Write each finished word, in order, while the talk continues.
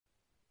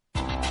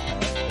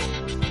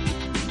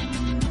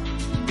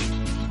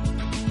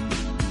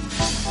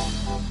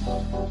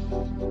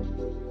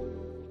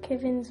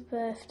Kevin's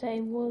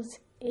birthday was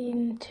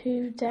in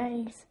 2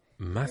 days.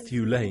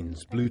 Matthew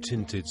Lane's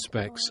blue-tinted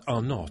specs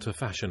are not a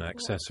fashion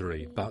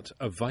accessory, but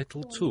a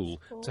vital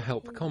tool to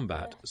help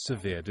combat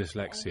severe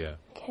dyslexia.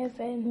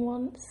 Kevin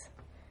wants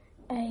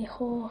a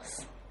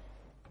horse.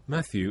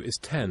 Matthew is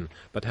 10,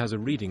 but has a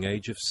reading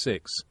age of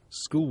 6.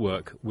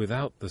 Schoolwork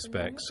without the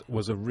specs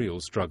was a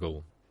real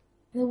struggle.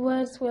 The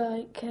words were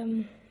like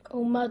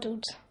all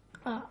muddled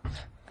up.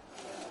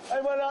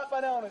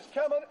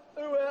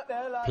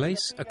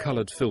 Place a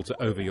coloured filter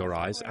over your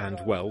eyes and,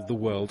 well, the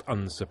world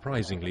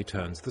unsurprisingly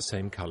turns the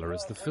same colour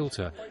as the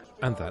filter,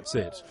 and that's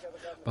it.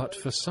 But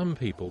for some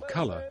people,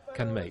 colour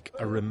can make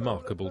a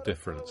remarkable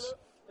difference.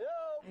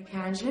 OK,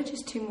 Angela,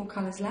 just 2 more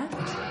colours left.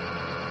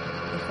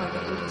 If I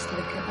get you just to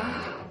look at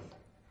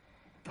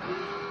that.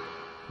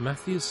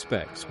 Matthew's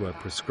specs were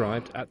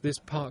prescribed at this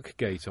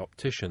Parkgate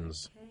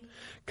optician's.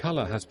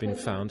 Colour has been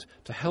found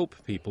to help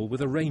people with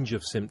a range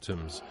of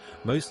symptoms.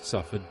 Most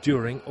suffer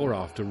during or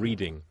after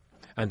reading,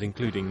 and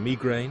including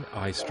migraine,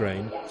 eye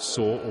strain,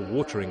 sore or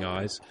watering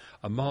eyes,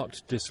 a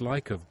marked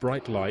dislike of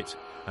bright light,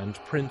 and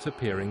print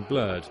appearing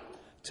blurred,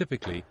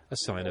 typically a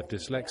sign of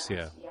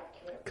dyslexia.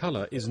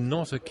 Colour is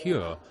not a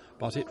cure,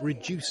 but it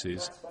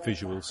reduces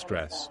visual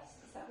stress.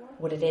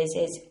 What it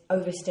is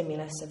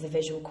overstimulus of the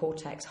visual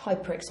cortex.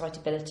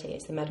 Hyperexcitability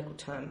is the medical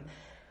term.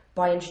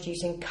 By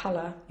introducing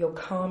colour, you're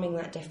calming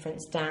that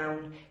difference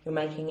down, you're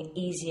making it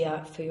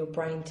easier for your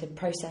brain to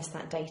process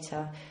that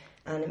data,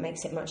 and it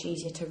makes it much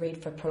easier to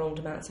read for prolonged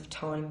amounts of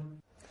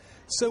time.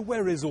 So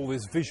where is all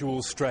this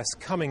visual stress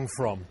coming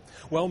from?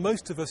 Well,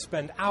 most of us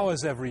spend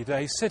hours every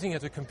day sitting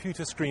at a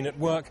computer screen at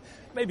work,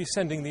 maybe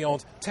sending the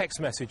odd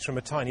text message from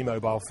a tiny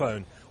mobile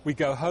phone. We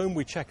go home,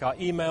 we check our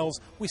emails,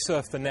 we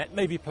surf the net,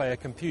 maybe play a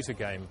computer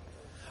game.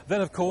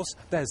 Then, of course,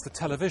 there's the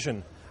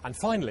television. And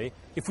finally,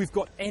 if we've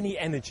got any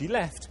energy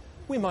left,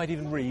 we might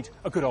even read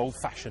a good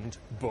old-fashioned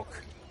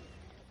book.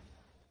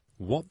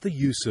 What the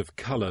use of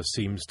colour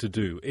seems to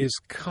do is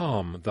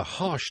calm the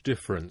harsh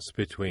difference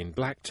between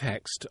black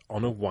text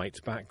on a white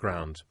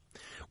background.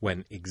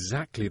 When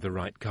exactly the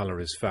right colour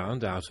is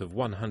found out of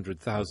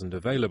 100,000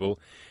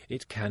 available,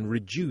 it can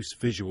reduce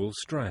visual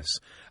stress,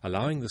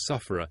 allowing the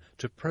sufferer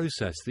to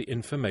process the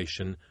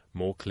information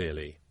more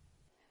clearly.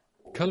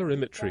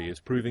 Colorimetry is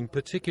proving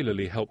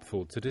particularly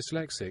helpful to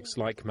dyslexics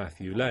like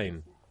Matthew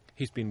Lane.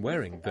 He's been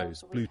wearing those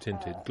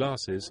blue-tinted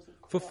glasses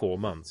for 4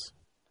 months.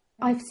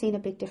 I've seen a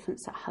big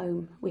difference at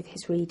home with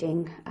his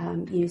reading,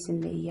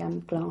 using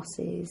the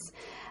glasses.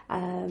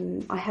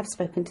 I have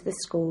spoken to the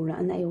school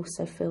and they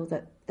also feel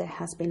that there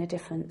has been a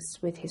difference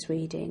with his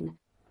reading.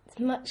 It's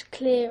much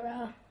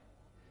clearer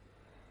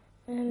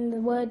and the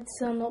words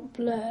are not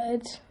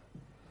blurred.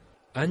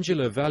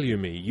 Angela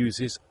Valuemy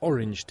uses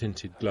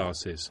orange-tinted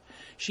glasses.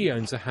 She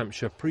owns a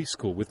Hampshire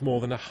preschool with more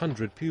than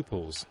 100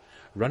 pupils.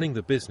 Running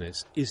the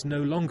business is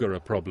no longer a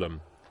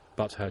problem,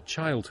 but her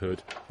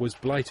childhood was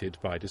blighted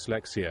by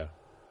dyslexia.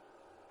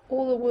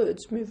 All the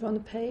words move on the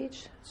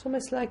page. It's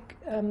almost like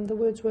the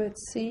words were at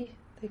sea.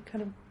 They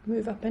kind of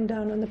move up and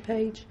down on the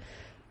page.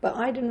 But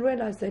I didn't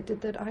realise they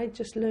did that. I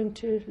just learned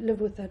to live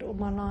with that all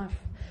my life.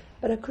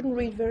 But I couldn't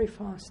read very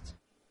fast.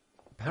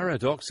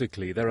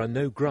 Paradoxically, there are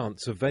no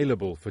grants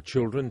available for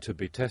children to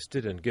be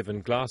tested and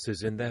given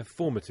glasses in their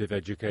formative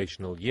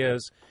educational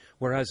years,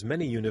 whereas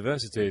many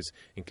universities,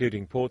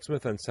 including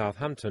Portsmouth and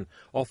Southampton,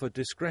 offer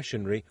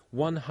discretionary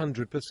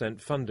 100%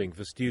 funding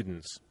for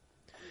students.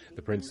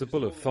 The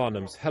principal of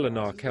Farnham's Helen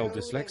Arkell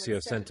Dyslexia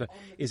Centre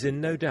is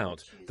in no doubt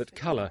that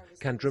colour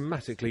can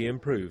dramatically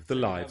improve the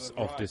lives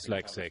of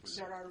dyslexics.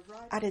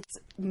 At its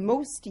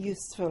most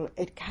useful,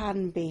 it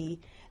can be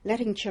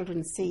letting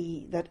children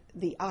see that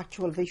the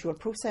actual visual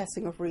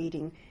processing of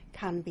reading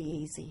can be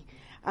easy.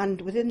 And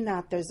within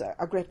that, there's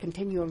a great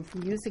continuum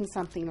from using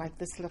something like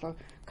this little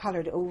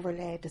coloured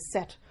overlay to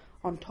set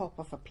on top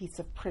of a piece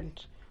of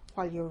print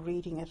while you're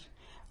reading it,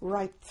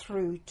 right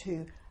through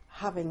to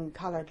having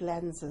coloured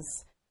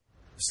lenses.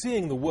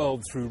 Seeing the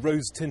world through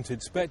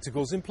rose-tinted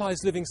spectacles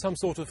implies living some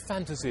sort of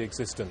fantasy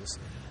existence.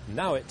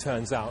 Now it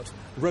turns out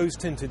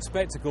rose-tinted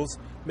spectacles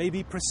may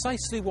be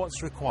precisely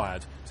what's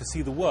required to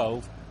see the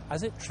world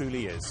as it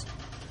truly is.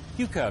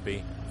 Hugh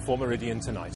Kirby for Meridian Tonight.